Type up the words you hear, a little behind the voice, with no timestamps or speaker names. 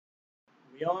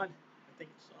we on? I think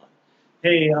it's on.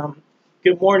 Hey,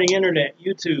 good morning, Internet,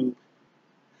 YouTube.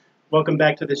 Welcome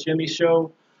back to the Shimmy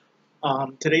Show.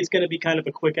 Today's going to be kind of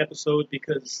a quick episode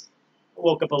because I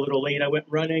woke up a little late. I went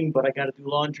running, but I got to do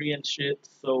laundry and shit.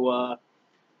 So,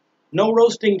 no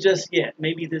roasting just yet.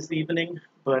 Maybe this evening.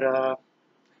 But I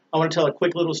want to tell a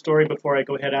quick little story before I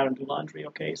go head out and do laundry,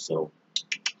 okay? So,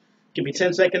 give me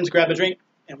 10 seconds, grab a drink,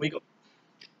 and we go.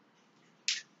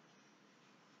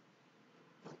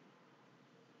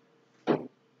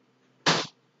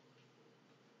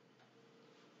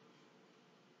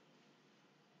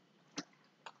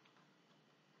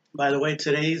 By the way,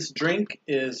 today's drink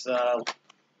is,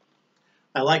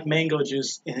 I like mango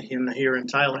juice here in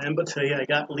Thailand, but today I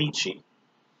got lychee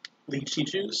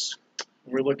juice.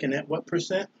 We're looking at what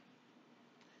percent?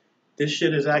 This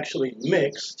shit is actually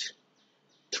mixed,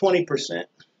 20%.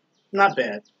 Not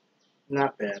bad,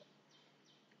 not bad.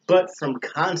 But from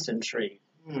concentrate.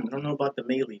 I don't know about the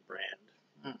Meili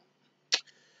brand.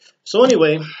 So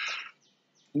anyway, let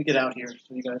me get out here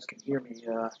so you guys can hear me.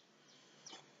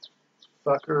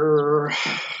 Fucker.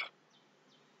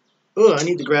 Oh, I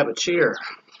need to grab a chair.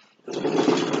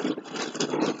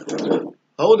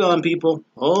 Hold on, people.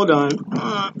 Hold on.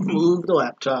 Move the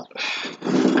laptop.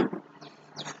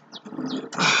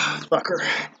 Fucker.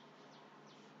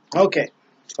 Okay.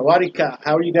 Sawadee-ka.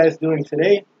 How are you guys doing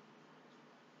today?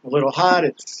 A little hot.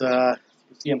 It's, you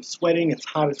see I'm sweating. It's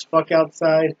hot as fuck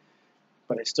outside.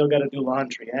 But I still gotta do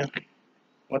laundry, eh?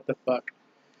 What the fuck?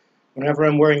 Whenever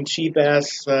I'm wearing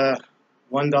cheap-ass,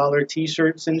 $1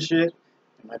 t-shirts and shit,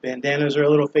 and my bandanas are a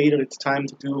little faded, it's time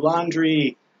to do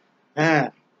laundry.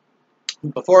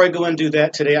 Before I go and do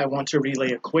that today, I want to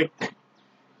relay a quick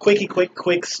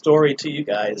story to you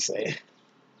guys.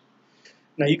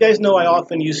 Now, you guys know I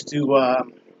often used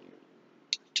to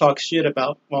talk shit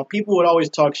about, well, people would always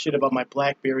talk shit about my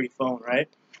BlackBerry phone, right?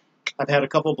 I've had a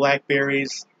couple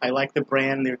Blackberries. I like the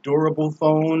brand. They're durable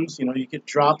phones. You know, you could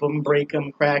drop them, break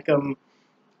them, crack them.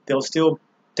 They'll still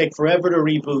take forever to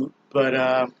reboot,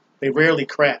 but they rarely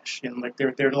crash. And like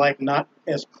they're like not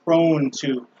as prone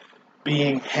to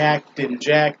being hacked and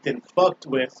jacked and fucked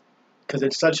with because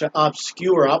it's such an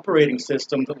obscure operating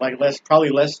system that like probably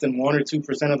less than 1 or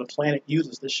 2% of the planet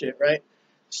uses this shit, right?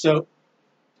 So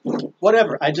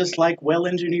whatever. I just like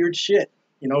well-engineered shit.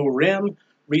 You know, RIM,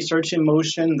 Research in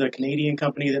Motion, the Canadian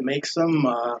company that makes them.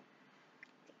 I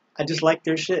just like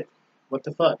their shit. What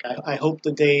the fuck? I hope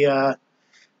that they.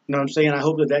 You know what I'm saying? I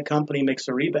hope that company makes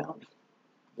a rebound.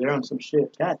 They're on some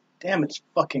shit. God damn, it's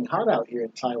fucking hot out here in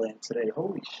Thailand today.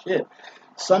 Holy shit.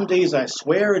 Some days I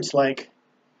swear it's like,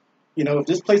 you know, if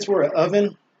this place were an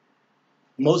oven,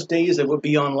 most days it would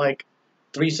be on like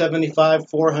 375,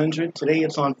 400. Today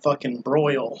it's on fucking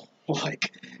broil.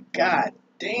 Like, god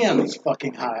damn, it's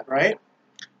fucking hot, right?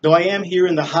 Though I am here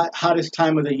in the hottest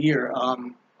time of the year.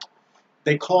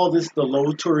 They call this the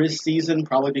low tourist season,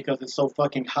 probably because it's so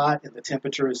fucking hot and the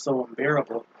temperature is so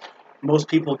unbearable. Most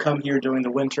people come here during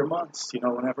the winter months, you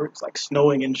know, whenever it's like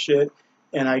snowing and shit.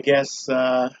 And I guess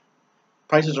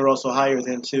prices are also higher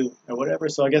then too, or whatever.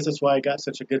 So I guess that's why I got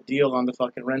such a good deal on the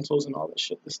fucking rentals and all this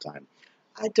shit this time.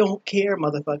 I don't care,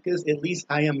 motherfuckers. At least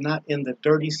I am not in the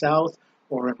dirty South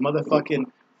or in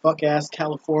motherfucking fuck-ass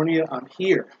California. I'm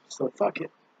here, so fuck it.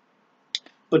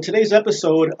 But today's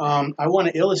episode, I want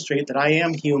to illustrate that I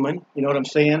am human. You know what I'm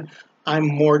saying? I'm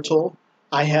mortal.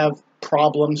 I have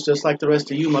problems just like the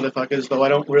rest of you motherfuckers, though I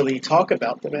don't really talk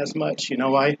about them as much. You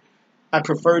know, I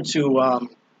prefer to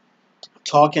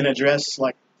talk and address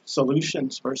like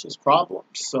solutions versus problems.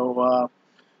 So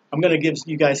I'm going to give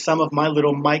you guys some of my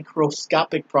little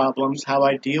microscopic problems, how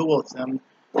I deal with them,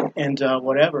 and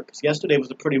whatever. Because yesterday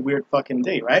was a pretty weird fucking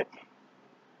day, right?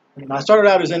 And I started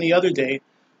out as any other day.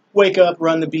 Wake up,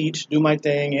 run the beach, do my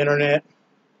thing, internet,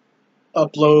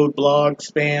 upload, blog,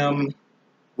 spam,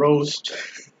 roast.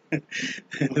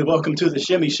 Welcome to the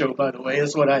Shimmy Show, by the way.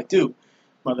 That's what I do.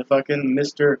 Motherfucking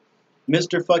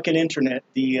Mr. fucking Internet,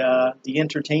 the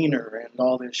entertainer and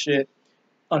all this shit.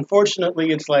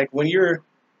 Unfortunately, it's like when you're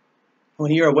a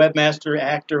webmaster,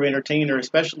 actor, entertainer,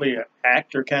 especially an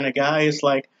actor kind of guy, it's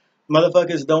like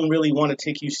motherfuckers don't really want to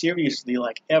take you seriously,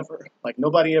 like ever. Like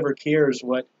nobody ever cares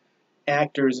what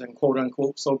actors and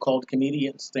quote-unquote so-called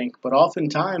comedians think, but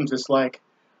oftentimes it's like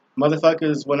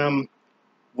motherfuckers, when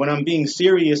I'm being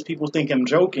serious, people think I'm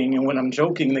joking, and when I'm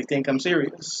joking, they think I'm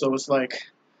serious. So it's like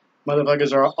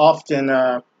motherfuckers are often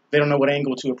they don't know what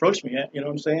angle to approach me at. You know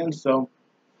what I'm saying? So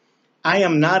I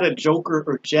am not a joker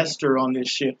or jester on this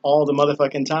shit all the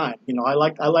motherfucking time. You know, I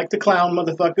like to clown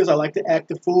motherfuckers. I like to act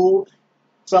the fool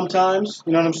sometimes.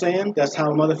 You know what I'm saying? That's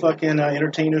how motherfucking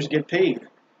entertainers get paid.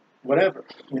 Whatever,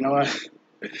 you know,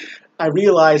 I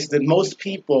realized that most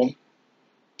people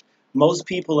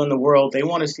in the world, they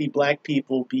want to see black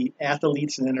people be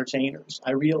athletes and entertainers.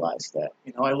 I realized that.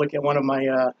 You know, I look at one of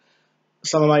my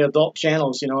some of my adult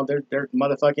channels. You know, they're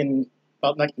motherfucking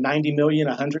about like 90 million,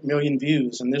 100 million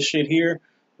views, and this shit here,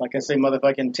 like I say,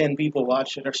 motherfucking 10 people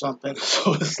watch it or something.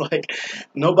 So it's like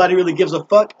nobody really gives a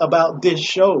fuck about this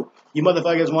show. You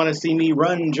motherfuckers want to see me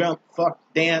run, jump, fuck,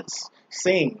 dance,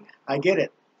 sing. I get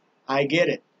it. I get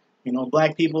it. You know,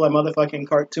 black people are motherfucking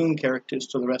cartoon characters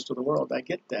to the rest of the world. I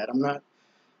get that.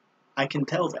 I can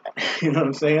tell that. You know what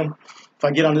I'm saying? If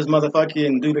I get on this motherfucker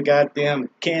and do the goddamn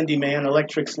Candyman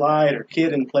electric slide or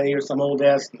Kid and Play or some old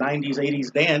ass 90s,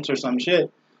 80s dance or some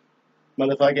shit,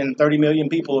 motherfucking 30 million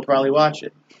people will probably watch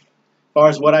it. As far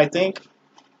as what I think,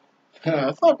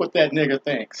 fuck what that nigga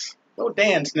thinks. Go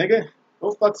dance, nigga.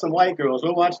 Go fuck some white girls.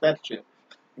 Go watch that shit.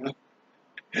 You know?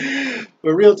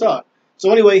 But real talk.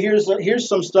 So anyway, here's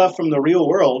some stuff from the real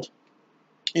world.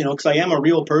 You know, because I am a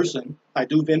real person. I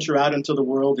do venture out into the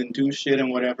world and do shit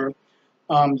and whatever.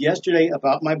 Yesterday,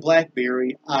 about my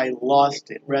BlackBerry, I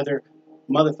lost it. Rather,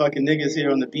 motherfucking niggas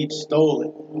here on the beach stole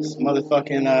it. This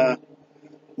motherfucking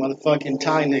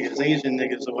Thai niggas, Asian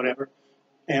niggas or whatever.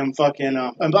 And fucking,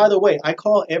 and by the way, I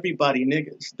call everybody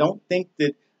niggas. Don't think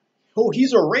that, oh,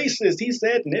 he's a racist. He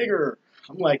said nigger.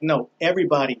 I'm like, no,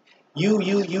 everybody. You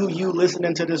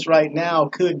listening to this right now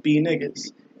could be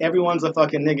niggas. Everyone's a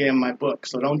fucking nigga in my book.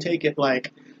 So don't take it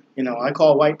like, you know, I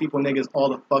call white people niggas all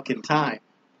the fucking time.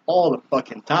 All the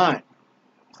fucking time.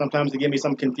 Sometimes they give me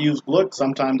some confused look.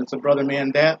 Sometimes it's a brother,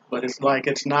 man, that. But it's like,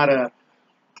 it's not a,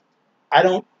 I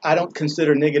don't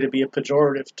consider nigga to be a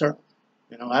pejorative term.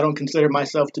 You know, I don't consider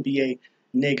myself to be a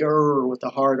nigger with a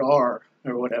hard R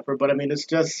or whatever. But I mean, it's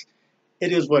just,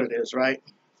 it is what it is, right?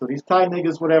 So these Thai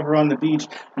niggas, whatever, on the beach,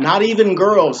 not even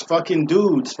girls, fucking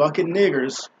dudes, fucking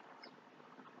niggers.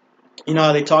 You know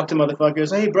how they talk to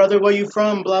motherfuckers, hey brother, where you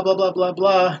from? Blah, blah, blah, blah,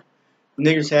 blah.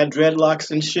 Niggas had dreadlocks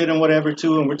and shit and whatever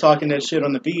too, and we're talking that shit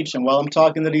on the beach. And while I'm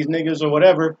talking to these niggas or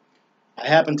whatever, I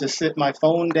happen to sit my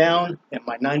phone down and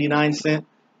my 99-cent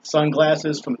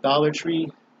sunglasses from Dollar Tree.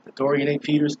 The Dorian A.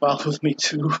 Peters follows me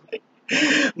too.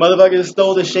 Motherfuckers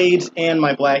stole the shades and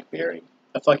my BlackBerry.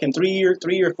 A fucking 3 or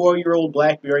 4-year-old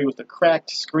BlackBerry with a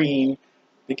cracked screen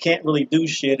that can't really do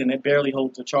shit and it barely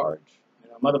holds a charge. You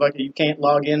know, motherfucker, you can't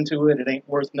log into it. It ain't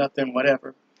worth nothing,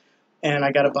 whatever. And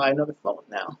I gotta buy another phone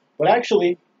now. But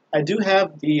actually, I do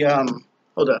have the,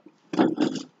 hold up.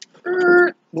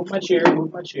 Move my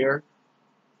chair.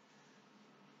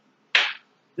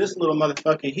 This little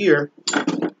motherfucker here.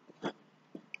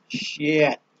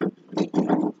 Shit.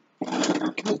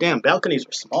 God damn, balconies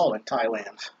are small in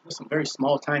Thailand. There's some very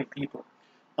small, tiny people.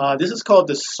 This is called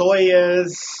the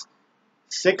Soyuz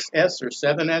 6S or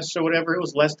 7S or whatever. It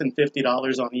was less than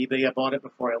 $50 on eBay. I bought it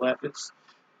before I left. It's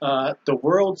the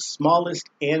world's smallest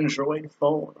Android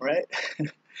phone, right?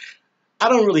 I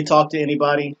don't really talk to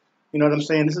anybody. You know what I'm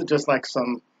saying? This is just like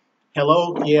some,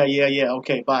 hello? Yeah.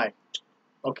 Okay, bye.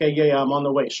 Okay, yeah, I'm on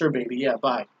the way. Sure, baby. Yeah,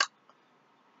 bye.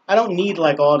 I don't need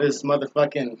like all this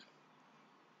motherfuckers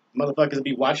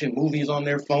be watching movies on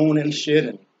their phone and shit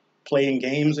and playing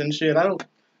games and shit. I don't,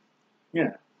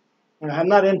 yeah. I'm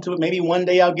not into it. Maybe one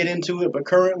day I'll get into it, but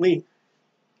currently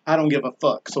I don't give a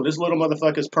fuck. So this little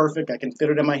motherfucker's perfect. I can fit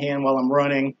it in my hand while I'm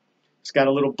running. It's got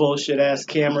a little bullshit ass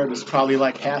camera that's probably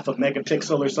like half a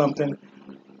megapixel or something.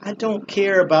 I don't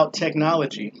care about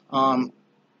technology.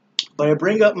 But I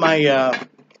bring up my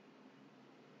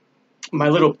my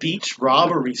little beach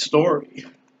robbery story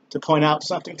to point out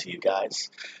something to you guys.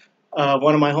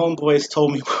 One of my homeboys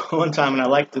told me one time, and I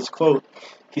like this quote.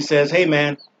 He says, hey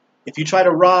man, if you try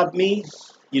to rob me,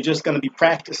 you're just going to be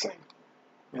practicing. You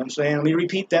know what I'm saying? Let me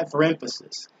repeat that for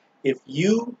emphasis. If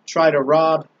you try to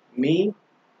rob me,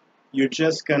 you're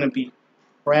just going to be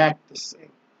practicing.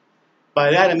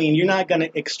 By that I mean you're not going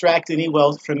to extract any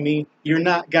wealth from me. You're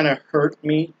not going to hurt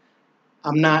me.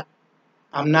 I'm not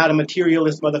a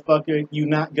materialist motherfucker. You're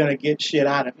not going to get shit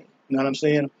out of me. You know what I'm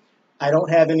saying? I don't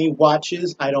have any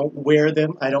watches. I don't wear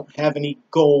them. I don't have any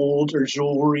gold or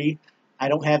jewelry. I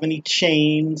don't have any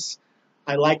chains.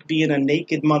 I like being a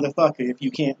naked motherfucker, if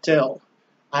you can't tell.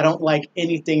 I don't like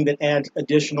anything that adds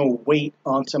additional weight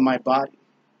onto my body.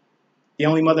 The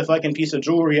only motherfucking piece of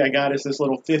jewelry I got is this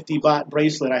little 50-baht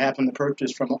bracelet I happened to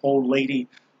purchase from an old lady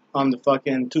on the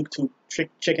fucking tuk-tuk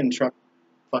chicken truck,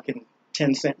 fucking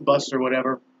 10-cent bus or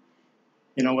whatever.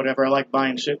 You know, whatever. I like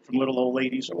buying shit from little old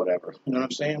ladies or whatever. You know what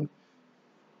I'm saying?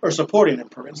 Or supporting them,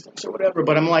 for instance, or whatever.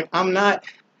 But I'm like, I'm not...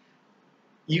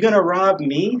 You gonna rob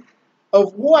me?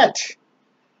 Of what?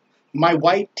 My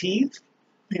white teeth?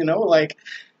 You know, like,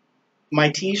 my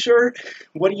t-shirt?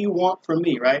 What do you want from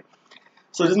me, right?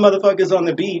 So this motherfucker's on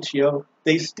the beach, yo.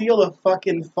 They steal a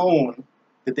fucking phone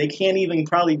that they can't even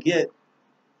probably get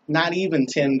not even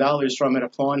 $10 from at a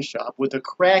pawn shop with a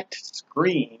cracked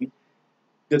screen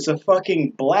that's a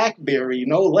fucking BlackBerry,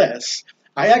 no less.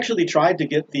 I actually tried to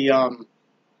get the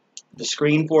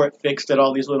screen for it fixed at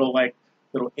all these little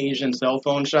Asian cell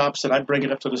phone shops, and I'd bring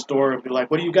it up to the store and be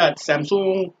like, "What do you got?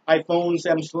 Samsung, iPhone,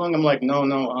 Samsung?" I'm like,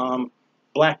 "No,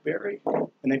 BlackBerry,"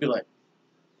 and they'd be like,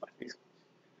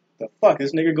 "The fuck,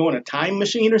 this nigga going a time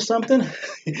machine or something?"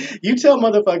 You tell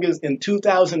motherfuckers in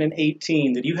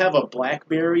 2018 that you have a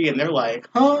BlackBerry, and they're like,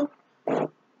 "Huh?"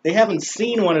 They haven't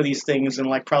seen one of these things in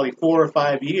like probably 4 or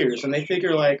 5 years, and they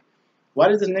figure like, why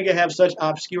does this nigga have such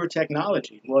obscure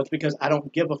technology? Well, it's because I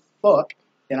don't give a fuck,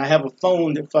 and I have a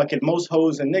phone that fucking most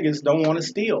hoes and niggas don't want to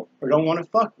steal or don't want to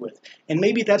fuck with. And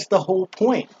maybe that's the whole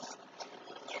point.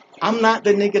 I'm not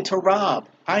the nigga to rob.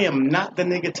 I am not the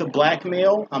nigga to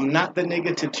blackmail. I'm not the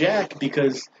nigga to jack,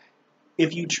 because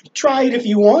if you try it if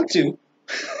you want to,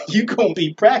 you gonna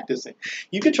be practicing.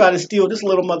 You could try to steal this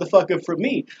little motherfucker from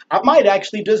me. I might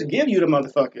actually just give you the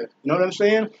motherfucker. You know what I'm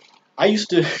saying? I used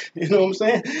to, you know what I'm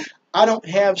saying? I don't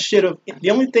have shit of,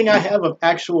 the only thing I have of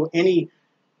actual any,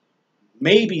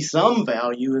 maybe some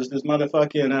value is this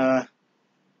motherfucking,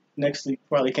 next you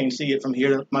probably can't see it from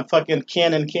here, my fucking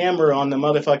Canon camera on the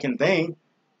motherfucking thing.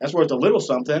 That's worth a little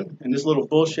something. And this little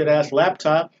bullshit ass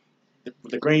laptop,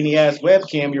 the grainy ass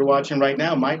webcam you're watching right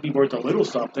now might be worth a little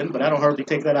something, but I don't hardly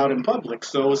take that out in public.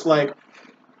 So it's like,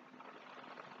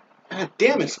 God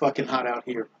damn, it's fucking hot out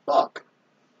here. Fuck.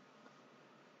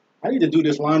 I need to do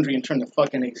this laundry and turn the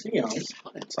fucking AC on. It's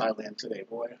hot in Thailand today,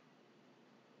 boy.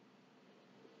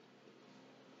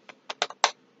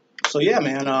 So yeah,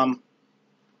 man,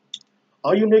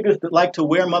 all you niggas that like to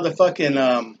wear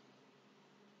motherfucking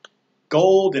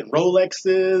gold and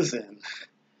Rolexes and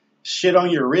shit on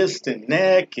your wrist and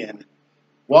neck and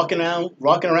walking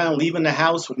around leaving the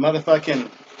house with motherfucking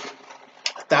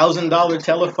 $1,000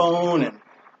 telephone and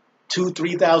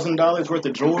 $2,000-$3,000 worth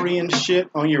of jewelry and shit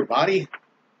on your body.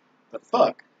 The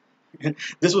fuck?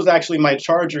 This was actually my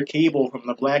charger cable from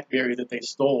the BlackBerry that they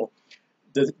stole.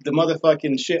 The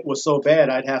motherfucking shit was so bad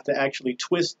I'd have to actually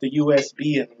twist the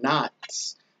USB in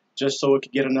knots just so it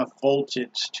could get enough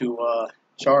voltage to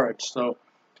charge. So,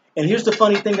 and here's the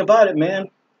funny thing about it, man.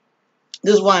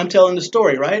 This is why I'm telling the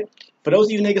story, right? For those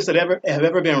of you niggas that have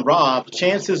ever been robbed,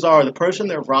 chances are the person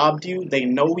that robbed you, they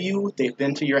know you, they've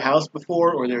been to your house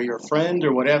before, or they're your friend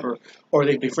or whatever, or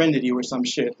they befriended you or some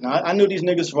shit. Now, I knew these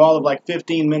niggas for all of like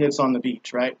 15 minutes on the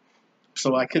beach, right?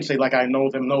 So I could say like I know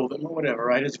them or whatever,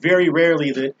 right? It's very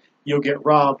rarely that you'll get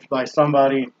robbed by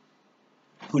somebody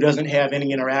who doesn't have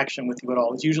any interaction with you at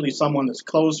all. It's usually someone that's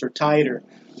close or tight or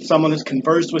someone that's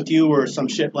conversed with you or some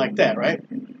shit like that, right?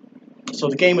 So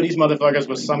the game of these motherfuckers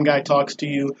was some guy talks to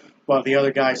you while the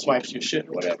other guy swipes your shit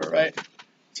or whatever, right?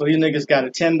 So these niggas got a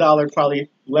 $10, probably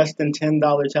less than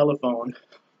 $10 telephone.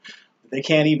 They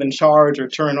can't even charge or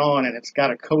turn on, and it's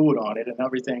got a code on it and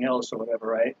everything else or whatever,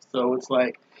 right? So it's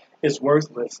like, it's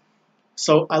worthless.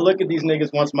 So I look at these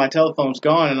niggas once my telephone's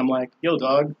gone, and I'm like, yo,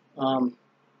 dog,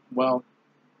 well,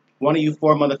 one of you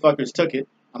 4 motherfuckers took it.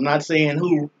 I'm not saying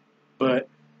who, but...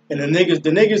 And the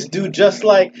niggas do just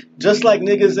like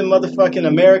niggas in motherfucking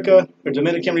America or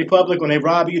Dominican Republic, when they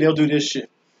rob you, they'll do this shit.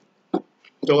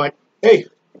 They're like, hey,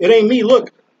 it ain't me,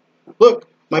 look,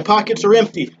 my pockets are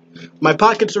empty. My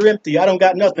pockets are empty, I don't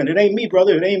got nothing. It ain't me,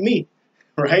 brother, it ain't me,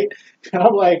 right? And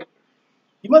I'm like,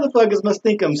 you motherfuckers must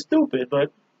think I'm stupid,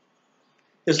 but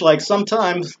it's like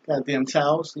sometimes, goddamn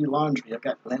towels, see laundry, I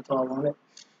got lint all on it.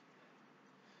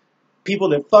 People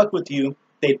that fuck with you,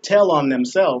 they tell on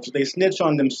themselves. They snitch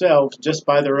on themselves just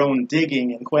by their own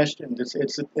digging and questions.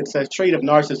 It's a trait of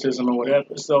narcissism or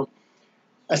whatever. So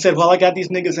I said, well, I got these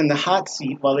niggas in the hot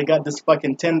seat while they got this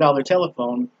fucking $10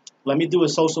 telephone. Let me do a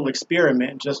social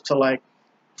experiment just to, like,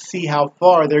 see how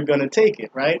far they're going to take it,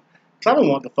 right? Because I don't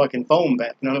want the fucking phone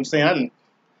back. You know what I'm saying? I didn't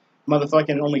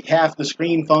motherfucking only half the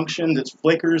screen functions. It's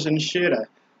flickers and shit. A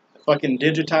fucking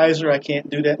digitizer. I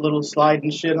can't do that little sliding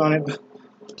shit on it.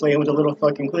 Playing with a little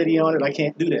fucking clitty on it, I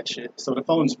can't do that shit. So the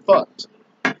phone's fucked.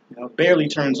 You know, barely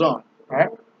turns on. Right?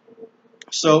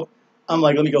 So I'm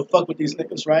like, let me go fuck with these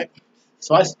niggas, right?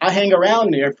 So I hang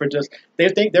around there for just, they're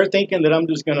thinking that I'm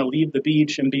just gonna leave the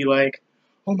beach and be like,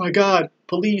 oh my god,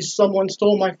 police, someone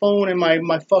stole my phone and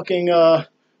my fucking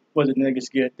what did niggas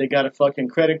get? They got a fucking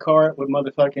credit card with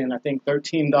motherfucking I think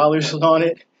 $13 on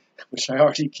it, which I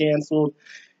already canceled,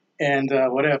 and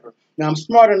whatever. Now, I'm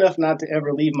smart enough not to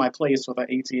ever leave my place with an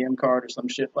ATM card or some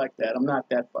shit like that. I'm not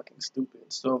that fucking stupid.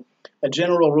 So, a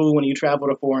general rule when you travel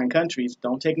to foreign countries,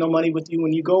 don't take no money with you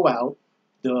when you go out,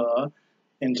 duh,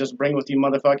 and just bring with you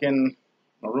motherfucking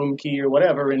a room key or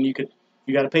whatever, and you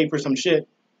got to pay for some shit.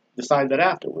 Decide that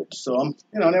afterwards. So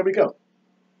there we go.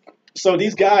 So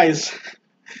these guys,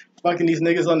 fucking these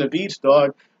niggas on the beach,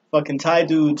 dog, fucking Thai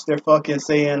dudes, they're fucking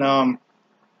saying,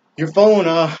 your phone,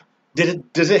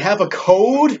 does it have a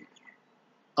code?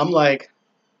 I'm like,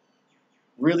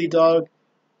 really, dog?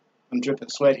 I'm dripping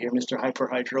sweat here, Mr.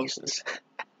 Hyperhidrosis.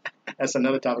 That's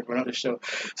another topic for another show.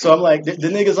 So I'm like, the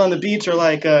niggas on the beach are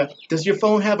like, does your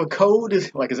phone have a code?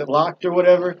 Is it locked or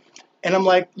whatever? And I'm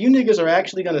like, you niggas are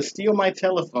actually gonna steal my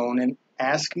telephone and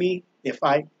ask me if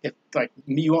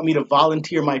you want me to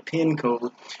volunteer my PIN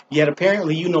code, yet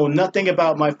apparently you know nothing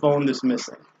about my phone that's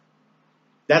missing.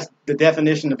 That's the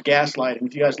definition of gaslighting.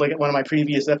 If you guys look at one of my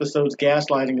previous episodes,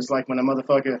 gaslighting is like when a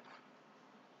motherfucker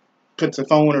puts a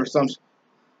phone or some...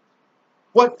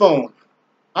 What phone?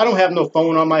 I don't have no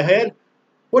phone on my head.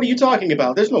 What are you talking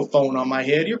about? There's no phone on my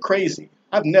head. You're crazy.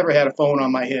 I've never had a phone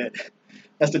on my head.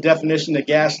 That's the definition of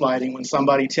gaslighting, when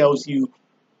somebody tells you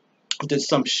that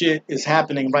some shit is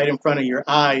happening right in front of your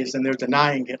eyes and they're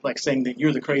denying it, like saying that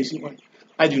you're the crazy one.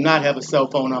 I do not have a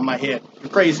cell phone on my head. You're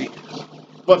crazy.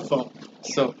 What phone?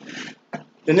 So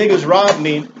the niggas robbed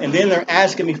me, and then they're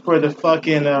asking me for the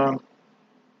fucking...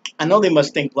 I know they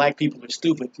must think black people are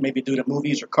stupid, maybe due to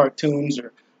movies or cartoons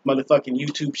or motherfucking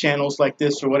YouTube channels like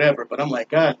this or whatever, but I'm like,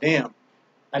 god damn.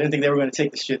 I didn't think they were going to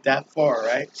take the shit that far,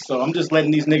 right? So I'm just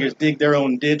letting these niggas dig their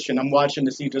own ditch, and I'm watching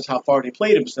to see just how far they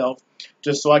play themselves,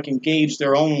 just so I can gauge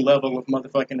their own level of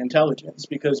motherfucking intelligence.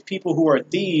 Because people who are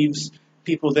thieves,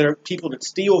 people that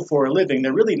steal for a living,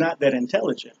 they're really not that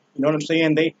intelligent. You know what I'm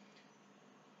saying?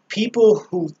 People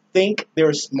who think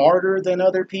they're smarter than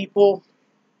other people,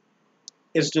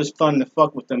 it's just fun to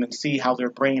fuck with them and see how their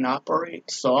brain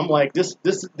operates. So I'm like, this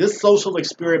social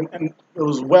experiment, it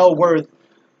was well worth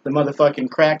the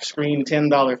motherfucking crack screen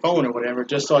 $10 phone or whatever,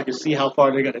 just so I could see how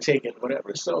far they're going to take it,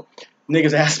 whatever. So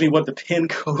niggas ask me what the PIN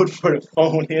code for the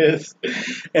phone is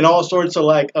and all sorts of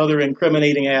like other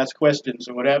incriminating ass questions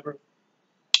or whatever.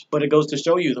 But it goes to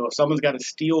show you, though, if someone's got to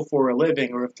steal for a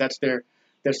living, or if that's their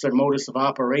modus of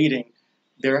operating,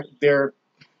 their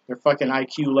fucking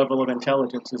IQ level of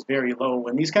intelligence is very low.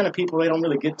 And these kind of people, they don't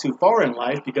really get too far in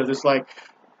life, because it's like,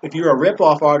 if you're a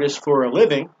rip-off artist for a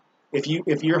living, if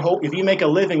you make a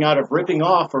living out of ripping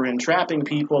off or entrapping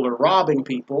people or robbing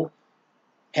people,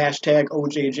 hashtag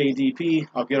OJJDP,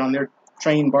 I'll get on their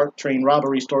bart train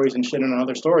robbery stories and shit in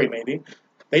another story maybe.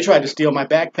 They tried to steal my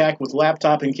backpack with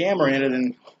laptop and camera in it,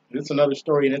 and it's another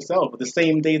story in itself. But the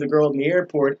same day the girl in the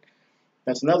airport,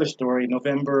 that's another story,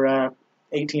 November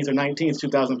 18th or 19th,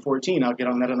 2014, I'll get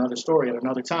on that another story at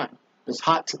another time. It's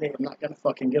hot today, I'm not gonna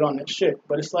fucking get on that shit.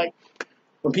 But it's like,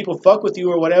 when people fuck with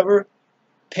you or whatever,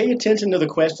 pay attention to the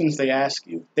questions they ask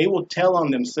you. They will tell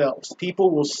on themselves.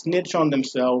 People will snitch on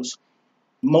themselves,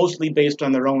 mostly based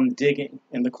on their own digging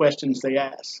and the questions they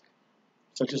ask.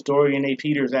 Such as Dorian A.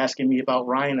 Peters asking me about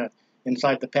Rhina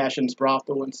inside the Passions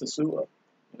brothel in Sasua.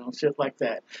 You know, shit like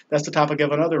that. That's the topic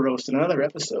of another roast in another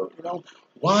episode. You know,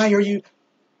 why are you...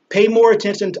 I pay more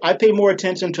attention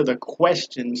to the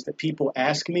questions that people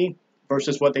ask me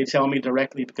versus what they tell me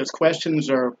directly, because questions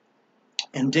are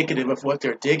indicative of what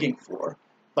they're digging for.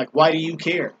 Like, why do you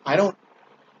care?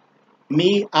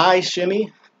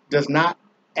 Shimmy, does not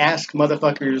ask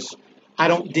motherfuckers. I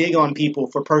don't dig on people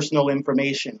for personal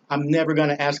information. I'm never going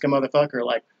to ask a motherfucker,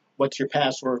 like, what's your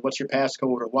password, what's your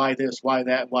passcode, or why this, why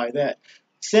that, why that.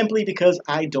 Simply because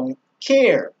I don't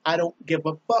care. I don't give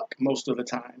a fuck most of the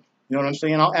time. You know what I'm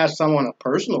saying? I'll ask someone a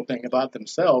personal thing about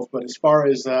themselves, but as far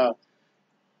as, I've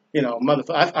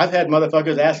had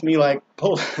motherfuckers ask me, like,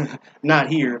 not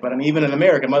here, but I mean, even in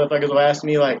America, motherfuckers will ask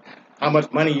me, like, how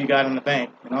much money you got in the bank.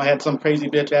 You know, I had some crazy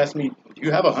bitch ask me, do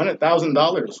you have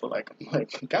 $100,000? So, like, I'm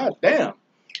like, god damn.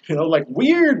 You know, like,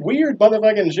 weird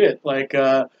motherfucking shit. Like,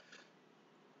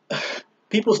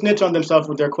 people snitch on themselves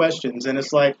with their questions, and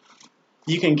it's like,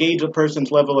 you can gauge a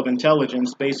person's level of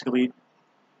intelligence basically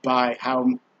by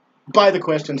the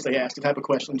questions they ask, the type of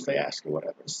questions they ask or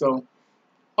whatever. So,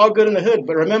 all good in the hood.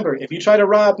 But remember, if you try to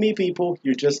rob me, people,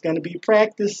 you're just going to be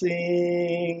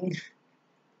practicing.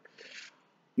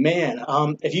 Man,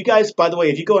 if you guys, by the way,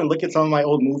 if you go and look at some of my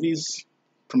old movies,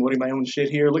 promoting my own shit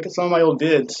here, look at some of my old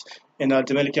vids in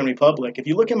Dominican Republic. If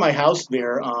you look at my house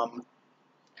there,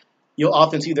 you'll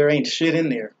often see there ain't shit in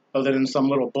there other than some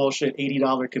little bullshit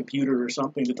 $80 computer or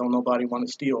something that don't nobody want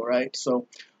to steal, right? So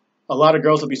a lot of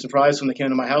girls will be surprised when they came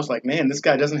to my house, like, man, this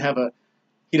guy doesn't have a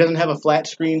flat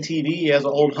screen TV. He has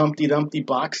an old Humpty Dumpty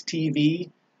box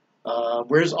TV.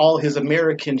 Where's all his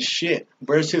American shit?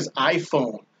 Where's his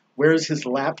iPhone? Where's his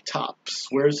laptops?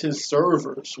 Where's his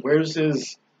servers? Where's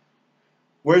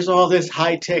all this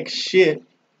high-tech shit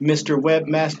Mr.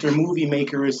 Webmaster Movie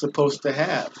Maker is supposed to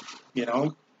have, you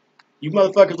know? You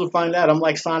motherfuckers will find out I'm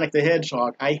like Sonic the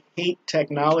Hedgehog. I hate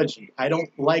technology. I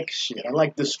don't like shit. I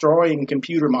like destroying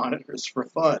computer monitors for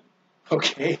fun.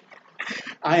 Okay?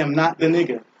 I am not the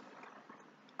nigga.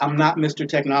 I'm not Mr.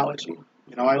 Technology.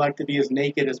 You know, I like to be as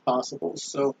naked as possible.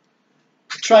 So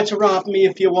try to rob me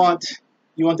if you want.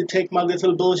 You want to take my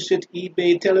little bullshit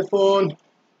eBay telephone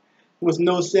with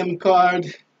no SIM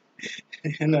card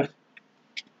and a...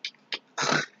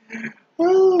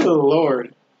 Oh,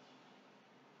 Lord.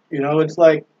 You know, it's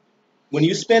like when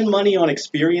you spend money on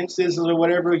experiences or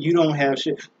whatever, you don't have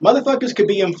shit. Motherfuckers could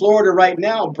be in Florida right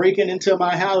now breaking into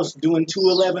my house doing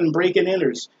 211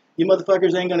 break-and-enters. You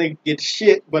motherfuckers ain't gonna get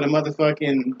shit but a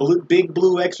motherfucking big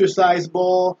blue exercise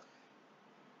ball,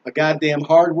 a goddamn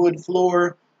hardwood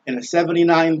floor, and a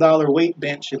 $79 weight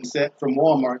bench and set from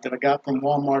Walmart that I got from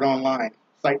Walmart online.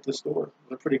 Site to store. It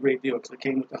was a pretty great deal because it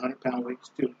came with the 100-pound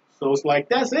weights too. So it's like,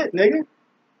 that's it, nigga.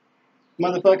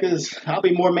 Motherfuckers, I'll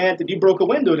be more mad that you broke a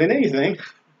window than anything.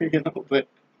 You know, but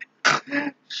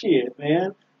shit,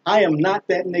 man. I am not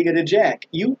that nigga to jack.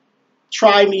 You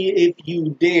try me if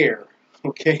you dare.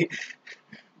 Okay?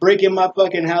 Break in my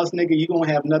fucking house, nigga, you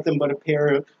gonna have nothing but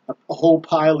a whole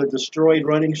pile of destroyed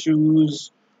running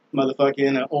shoes,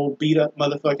 motherfucking an old beat up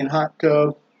motherfucking hot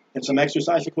tub, and some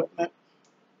exercise equipment.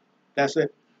 That's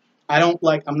it. I'm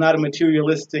not a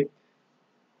materialistic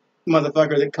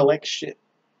motherfucker that collects shit.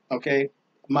 Okay?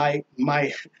 My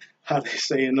how they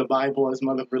say in the Bible as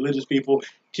mother religious people,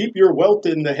 keep your wealth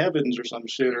in the heavens or some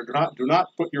shit, or do not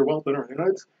put your wealth in earth. You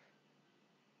know,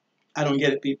 I don't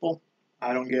get it, people.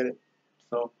 I don't get it.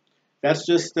 So that's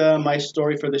just my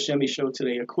story for the Shimmy Show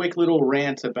today. A quick little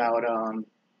rant about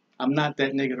I'm not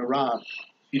that nigga to rob.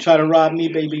 You try to rob me,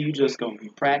 baby, you just gonna be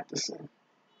practicing.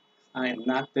 I am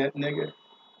not that nigga.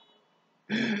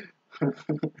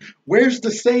 Where's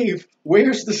the safe?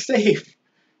 Where's the safe?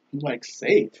 I'm like,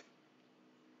 safe?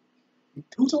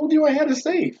 Who told you I had a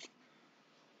safe?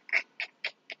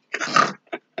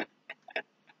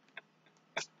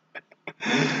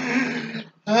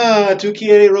 Tu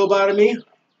quiere robarme?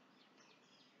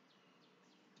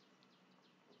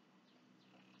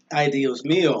 Ay, Dios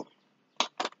mío.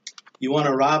 You want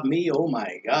to rob me? Oh,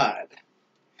 my God.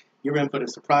 You're in for the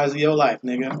surprise of your life,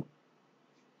 nigga.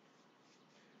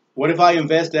 What if I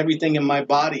invest everything in my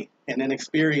body and in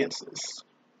experiences?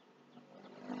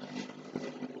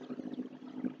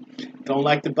 Don't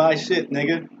like to buy shit,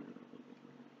 nigga.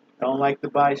 Don't like to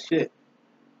buy shit.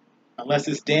 Unless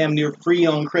it's damn near free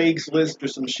on Craigslist or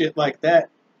some shit like that,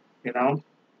 you know?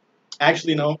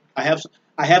 Actually, no. I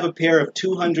have a pair of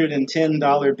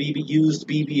 $210 used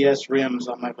BBS rims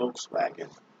on my Volkswagen.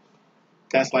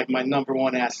 That's like my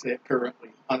 #1 asset currently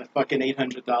on a fucking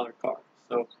 $800 car.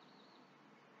 So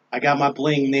I got my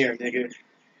bling there, nigga. If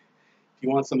you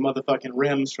want some motherfucking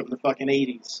rims from the fucking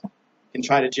 80s, you can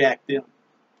try to jack them.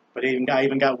 But I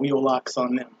even got wheel locks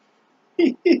on them.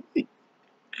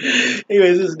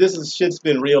 Anyways, this shit's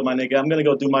been real, my nigga. I'm gonna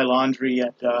go do my laundry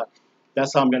at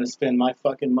that's how I'm gonna spend my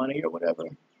fucking money or whatever.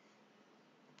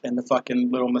 In the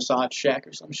fucking little massage shack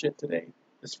or some shit today.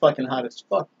 It's fucking hot as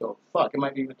fuck though. Fuck, it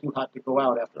might be even too hot to go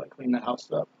out after I clean the house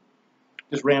up.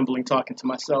 Just rambling, talking to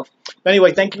myself. But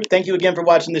anyway, thank you again for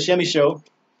watching the Shimmy Show.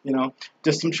 You know,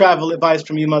 just some travel advice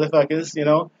from you motherfuckers, you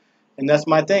know. And that's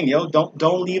my thing, yo.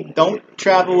 Don't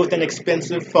travel with an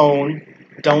expensive phone.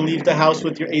 Don't leave the house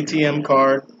with your ATM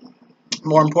card.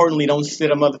 More importantly, don't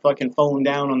sit a motherfucking phone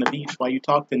down on the beach while you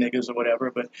talk to niggas or whatever.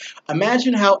 But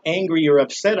imagine how angry or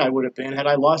upset I would have been had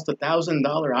I lost a $1,000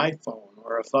 iPhone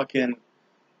or a fucking,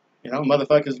 you know,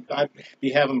 motherfuckers. I'd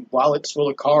be having wallets full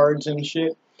of cards and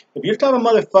shit. If you're the type of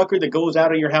motherfucker that goes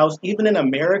out of your house, even in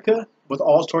America, with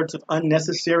all sorts of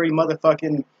unnecessary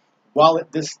motherfucking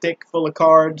wallet this thick full of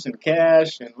cards and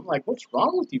cash, and I'm like, what's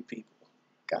wrong with you people?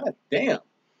 God damn.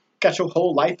 Got your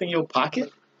whole life in your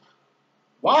pocket?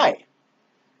 Why?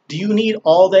 Do you need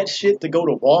all that shit to go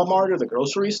to Walmart or the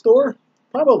grocery store?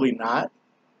 Probably not.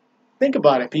 Think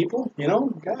about it, people. You know?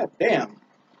 God damn.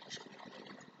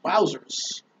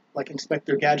 Wowzers. Like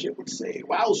Inspector Gadget would say.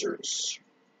 Wowzers.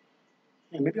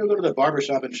 Yeah, maybe I'll go to the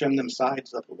barbershop and trim them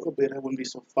sides up a little bit. It wouldn't be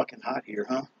so fucking hot here,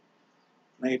 huh?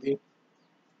 Maybe.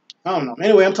 I don't know.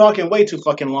 Anyway, I'm talking way too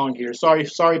fucking long here. Sorry,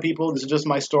 people. This is just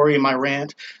my story and my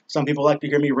rant. Some people like to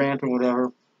hear me rant or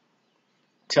whatever.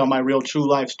 Tell my real true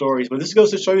life stories. But this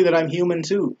goes to show you that I'm human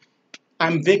too.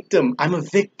 I'm a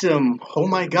victim. Oh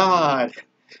my God.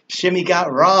 Shimmy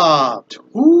got robbed.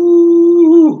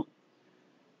 Woo!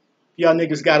 Y'all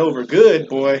niggas got over good,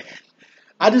 boy.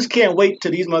 I just can't wait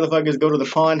till these motherfuckers go to the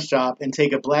pawn shop and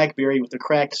take a BlackBerry with a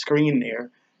cracked screen there.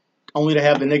 only to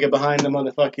have the nigga behind the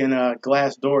motherfucking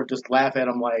glass door just laugh at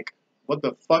him like, what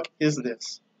the fuck is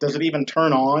this? Does it even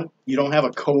turn on? You don't have a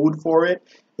code for it?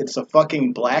 It's a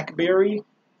fucking BlackBerry?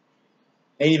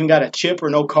 Ain't even got a chip or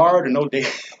no card or no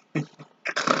data.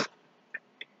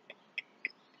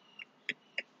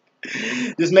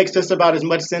 This makes just about as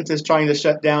much sense as trying to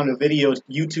shut down a video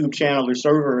YouTube channel or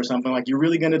server or something. Like, you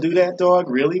really gonna do that, dog?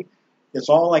 Really? It's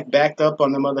all like backed up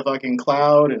on the motherfucking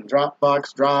cloud and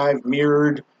Dropbox Drive,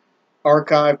 mirrored,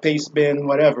 archive, paste bin,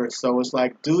 whatever. So it's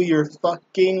like, do your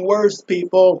fucking worst,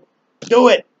 people. Do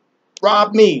it.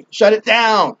 Rob me. Shut it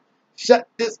down. Shut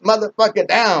this motherfucker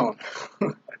down.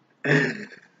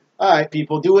 Alright,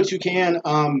 people. Do what you can.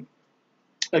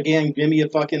 Again, give me a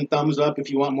fucking thumbs up if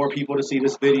you want more people to see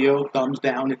this video. Thumbs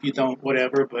down if you don't,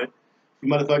 whatever. But if you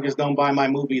motherfuckers don't buy my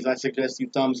movies, I suggest you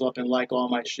thumbs up and like all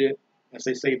my shit. As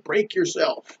they say, break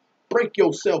yourself. Break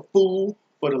yourself, fool,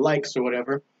 for the likes or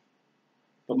whatever.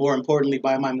 But more importantly,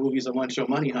 buy my movies. I want your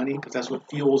money, honey, because that's what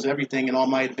fuels everything and all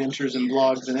my adventures and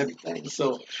vlogs and everything.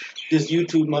 So this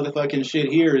YouTube motherfucking shit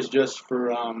here is just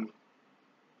for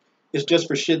it's just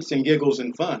for shits and giggles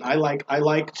and fun. I like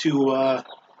to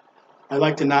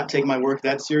not take my work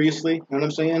that seriously. You know what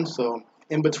I'm saying? So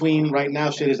in between, right now,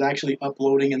 shit is actually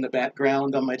uploading in the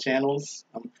background on my channels.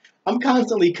 I'm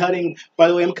constantly cutting. By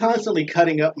the way, I'm constantly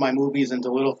cutting up my movies into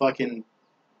little fucking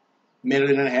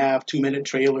minute and a half, 2-minute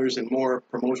trailers and more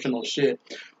promotional shit.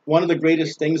 One of the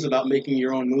greatest things about making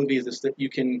your own movies is that you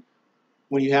can,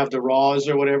 when you have the raws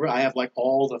or whatever, I have like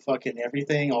all the fucking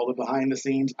everything, all the behind the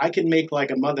scenes. I can make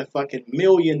like a motherfucking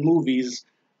million movies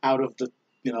out of the,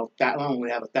 you know, that I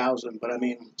only have 1,000, but I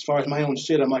mean, as far as my own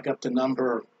shit, I'm like up to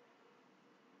number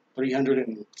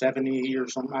 370 or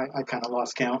something. I kind of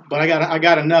lost count, but I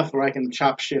got enough where I can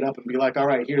chop shit up and be like, all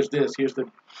right, here's this, here's the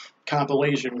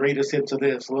compilation, greatest hits of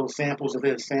this, little samples of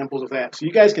this, samples of that. So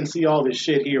you guys can see all this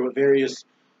shit here with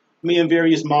me and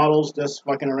various models just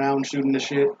fucking around shooting the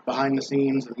shit behind the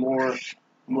scenes and more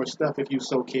stuff if you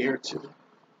so care to.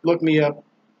 Look me up,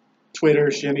 Twitter,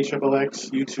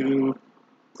 ShimmyXXX, YouTube,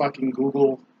 fucking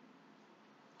Google.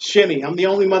 Shimmy. I'm the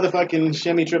only motherfucking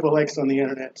ShimmyXXX on the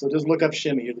internet. So just look up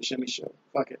Shimmy or The Shimmy Show.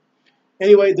 Fuck it.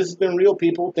 Anyway, this has been real,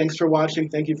 people. Thanks for watching.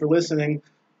 Thank you for listening.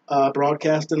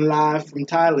 Broadcasting live from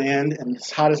Thailand. And it's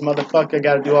hot as motherfucker. I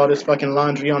got to do all this fucking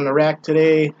laundry on the rack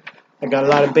today. I got a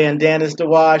lot of bandanas to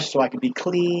wash so I can be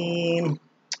clean.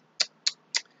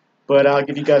 But I'll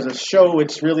give you guys a show.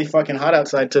 It's really fucking hot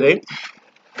outside today.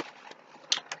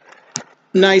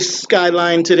 Nice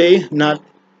skyline today.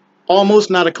 Almost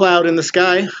not a cloud in the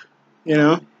sky, you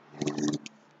know.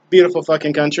 Beautiful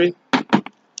fucking country.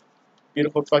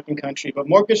 Beautiful fucking country. But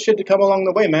more good shit to come along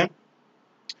the way, man.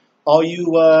 All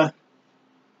you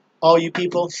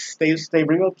people, stay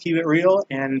real, keep it real,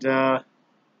 and know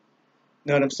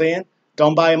what I'm saying?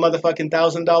 Don't buy a motherfucking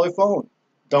 $1,000 phone.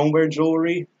 Don't wear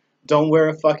jewelry. Don't wear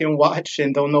a fucking watch,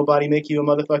 and don't nobody make you a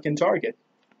motherfucking target.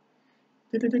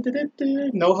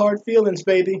 No hard feelings,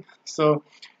 baby. So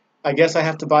I guess I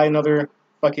have to buy another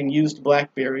fucking used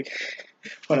BlackBerry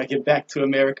when I get back to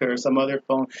America or some other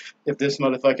phone if this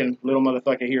motherfucking little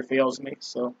motherfucker here fails me.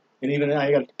 So, and even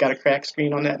I got a cracked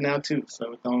screen on that now too,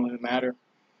 so it don't really matter.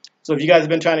 So if you guys have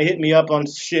been trying to hit me up on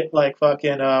shit like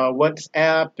fucking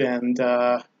WhatsApp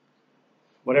and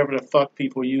whatever the fuck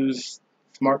people use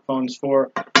smartphones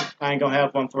for, I ain't gonna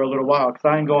have one for a little while because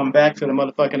I ain't going back to the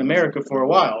motherfucking America for a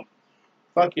while.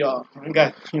 Fuck y'all. I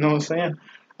got, you know what I'm saying?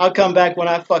 I'll come back when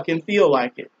I fucking feel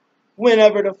like it.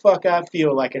 Whenever the fuck I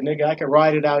feel like it, nigga. I can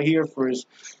ride it out here for as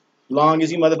long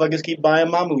as you motherfuckers keep buying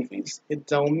my movies. It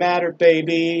don't matter,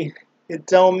 baby. It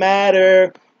don't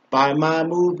matter. Buy my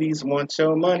movies. Want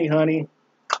your money, honey.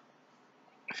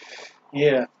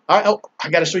 Yeah. I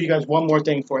gotta show you guys one more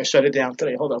thing before I shut it down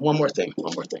today. Hold on. One more thing.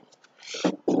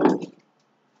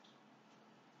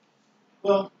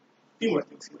 Well, a few more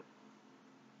things here.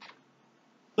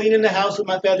 Cleaning the house with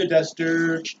my feather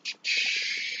duster.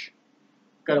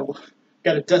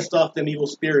 Gotta dust off them evil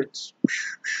spirits.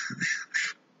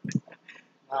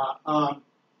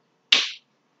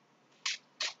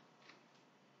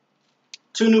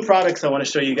 Two new products I want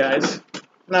to show you guys.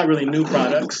 Not really new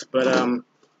products, but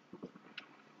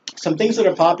some things that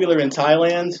are popular in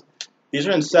Thailand. These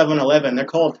are in 7-Eleven. They're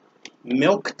called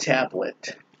milk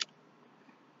tablet.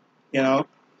 You know,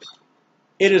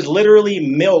 it is literally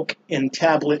milk in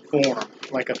tablet form,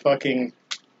 like a fucking,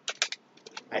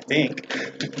 I think.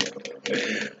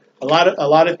 A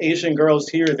lot of Asian girls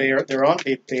here, they got a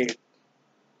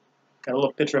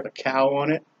little picture of a cow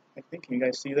on it. I think, can you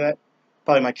guys see that?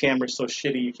 Probably my camera's so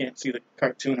shitty you can't see the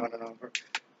cartoon on it over.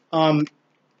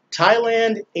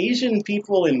 Thailand, Asian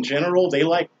people in general, they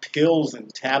like pills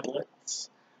and tablets.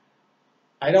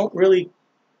 I don't really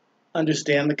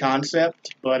understand the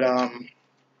concept, but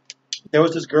there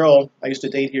was this girl I used to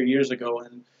date here years ago,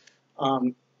 and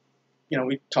um,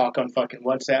 we talk on fucking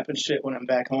WhatsApp and shit when I'm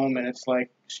back home, and it's like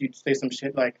she'd say some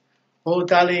shit like, "Oh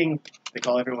darling," they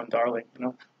call everyone darling,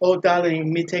 "Oh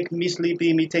darling, me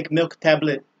sleepy, me take milk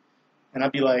tablet," and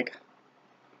I'd be like,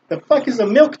 "The fuck is a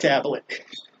milk tablet?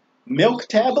 Milk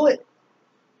tablet?"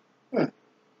 Huh.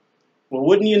 Well,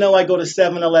 wouldn't you know, I go to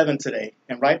 7-Eleven today,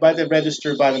 and right by the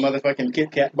register, by the motherfucking Kit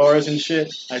Kat bars and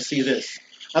shit, I see this.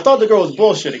 I thought the girl was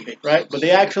bullshitting me, right? But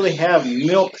they actually have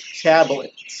milk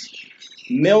tablets.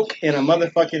 Milk in a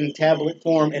motherfucking tablet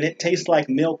form, and it tastes like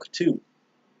milk, too.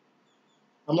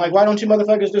 I'm like, why don't you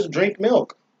motherfuckers just drink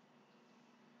milk?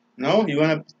 No, you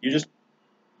just,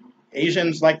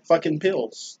 Asians like fucking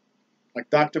pills. Like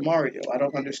Dr. Mario. I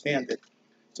don't understand it.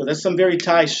 So there's some very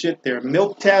Thai shit there.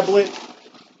 Milk tablet,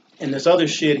 and this other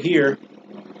shit here.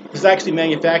 This is actually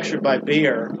manufactured by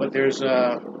Bayer, but there's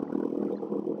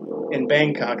in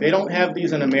Bangkok. They don't have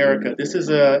these in America. This is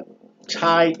a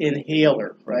Thai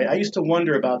inhaler, right? I used to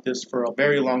wonder about this for a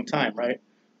very long time, right?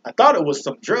 I thought it was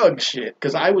some drug shit,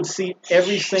 because I would see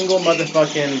every single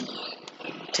motherfucking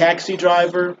taxi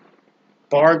driver,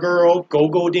 bar girl,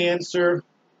 go-go dancer,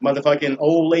 motherfucking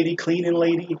old lady, cleaning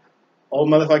lady, old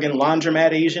motherfucking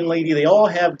laundromat Asian lady. They all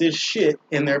have this shit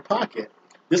in their pocket.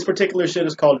 This particular shit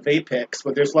is called Vapex,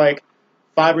 but there's like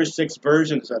 5 or 6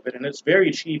 versions of it, and it's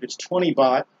very cheap. It's 20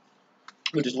 baht,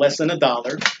 which is less than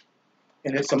 $1,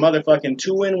 and it's a motherfucking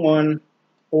 2-in-1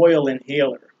 oil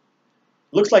inhaler.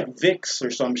 Looks like Vicks or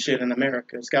some shit in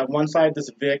America. It's got one side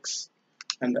that's Vicks,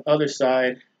 and the other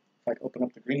side, if I can open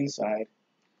up the green side,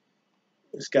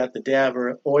 it's got the dab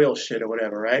or oil shit or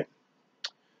whatever, right?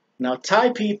 Now,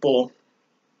 Thai people,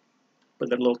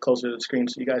 put it a little closer to the screen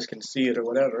so you guys can see it or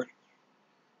whatever.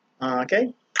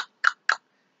 Okay?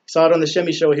 Saw it on the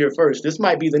Shimmy show here first. This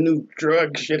might be the new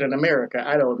drug shit in America.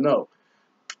 I don't know.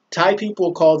 Thai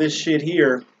people call this shit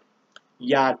here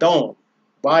Yadom.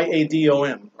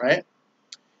 Y-A-D-O-M, right?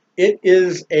 It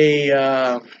is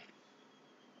a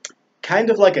kind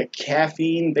of like a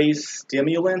caffeine-based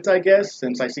stimulant, I guess,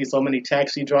 since I see so many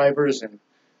taxi drivers and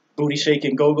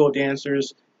booty-shaking go-go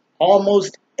dancers.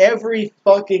 Almost every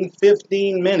fucking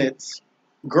 15 minutes,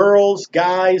 girls,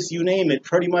 guys, you name it,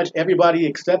 pretty much everybody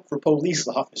except for police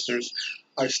officers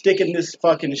are sticking this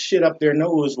fucking shit up their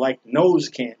nose like nose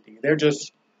candy. They're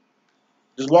just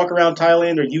walk around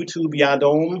Thailand or YouTube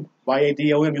Yadom,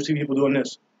 Y-A-D-O-M, you'll see people doing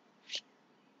this.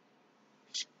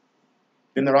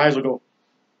 Then their eyes will go,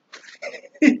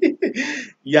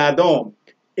 Yadom.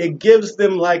 It gives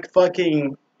them like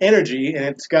fucking energy, and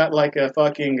it's got like a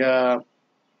fucking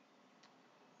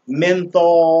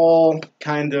menthol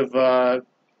kind of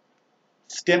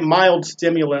mild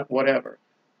stimulant, whatever.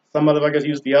 Some motherfuckers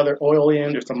use the other oil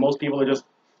end, or most people are just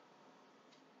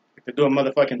they're doing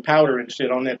motherfucking powder and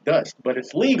shit on that dust. But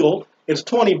it's legal. It's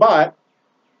 20 baht,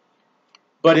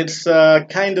 but it's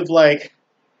kind of like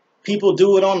people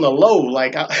do it on the low,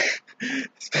 like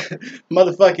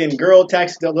motherfucking girl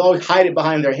taxi. They'll always hide it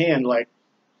behind their hand, like.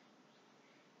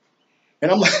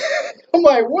 And I'm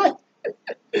like, what?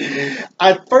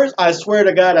 At first, I swear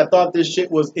to God, I thought this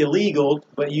shit was illegal,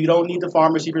 but you don't need the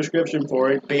pharmacy prescription for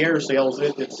it. Bayer sells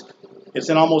it. It's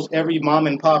in almost every mom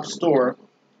and pop store.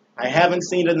 I haven't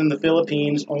seen it in the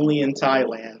Philippines, only in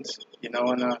Thailand. And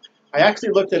I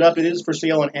actually looked it up. It is for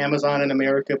sale on Amazon in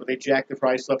America, but they jacked the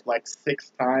price up like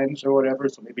 6 times or whatever,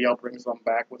 so maybe I'll bring some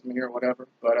back with me or whatever.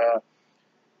 But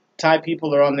Thai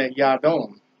people are on that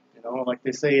Yadom. Like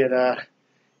they say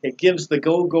it gives the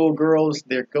go-go girls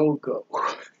their go-go.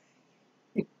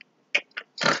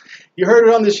 You heard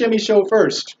it on the Shimmy show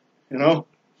first, Yadom.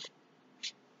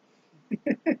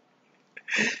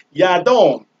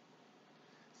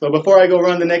 So before I go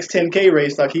run the next 10K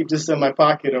race, I'll keep this in my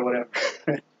pocket or whatever.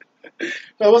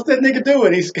 So what's that nigga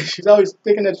doing? She's always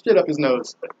sticking that shit up his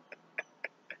nose.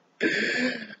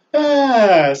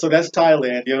 So that's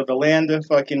Thailand, the land of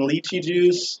fucking lychee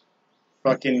juice,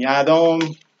 fucking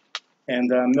Yadom,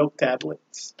 and milk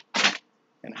tablets,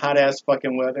 and hot-ass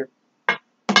fucking weather.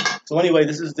 So anyway,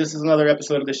 this is another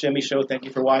episode of the Shimmy Show. Thank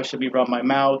you for watching me run my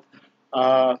mouth.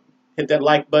 Hit that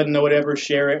like button or whatever,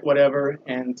 share it, whatever.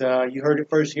 And you heard it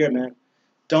first here, man.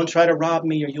 Don't try to rob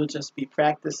me or you'll just be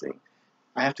practicing.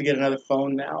 I have to get another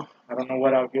phone now. I don't know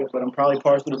what I'll get, but I'm probably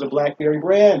partial to the BlackBerry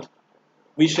brand.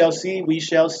 We shall see. We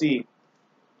shall see.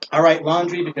 All right,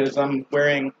 laundry, because I'm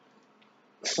wearing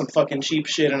some fucking cheap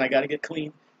shit and I got to get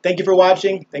clean. Thank you for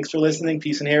watching. Thanks for listening.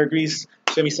 Peace and hair grease.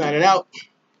 Shimmy signing out.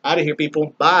 Out of here,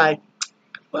 people. Bye.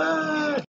 Bye.